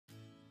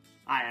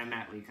Hi, I'm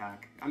Matt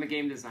Leacock. I'm a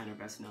game designer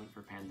best known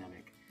for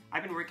Pandemic.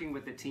 I've been working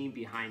with the team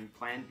behind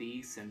Plan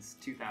B since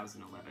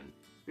 2011.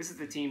 This is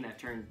the team that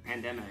turned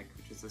Pandemic,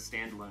 which was a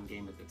standalone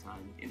game at the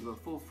time, into a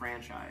full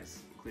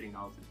franchise, including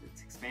all of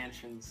its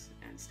expansions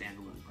and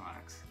standalone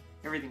products.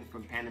 Everything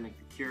from Pandemic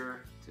the Cure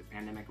to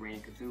Pandemic Reign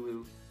of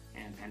Cthulhu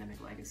and Pandemic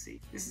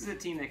Legacy. This is a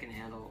team that can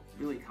handle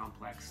really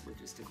complex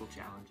logistical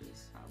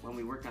challenges. When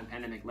we worked on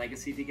Pandemic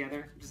Legacy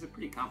together, which is a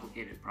pretty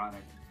complicated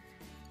product,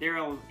 they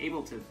were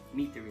able to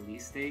meet the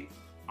release date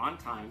on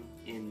time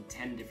in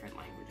 10 different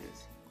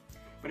languages.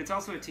 But it's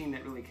also a team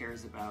that really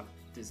cares about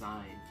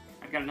design.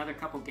 I've got another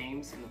couple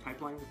games in the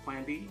pipeline with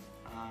Plan B,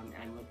 and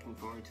I'm looking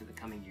forward to the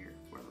coming year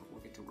where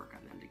we'll get to work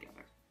on them together.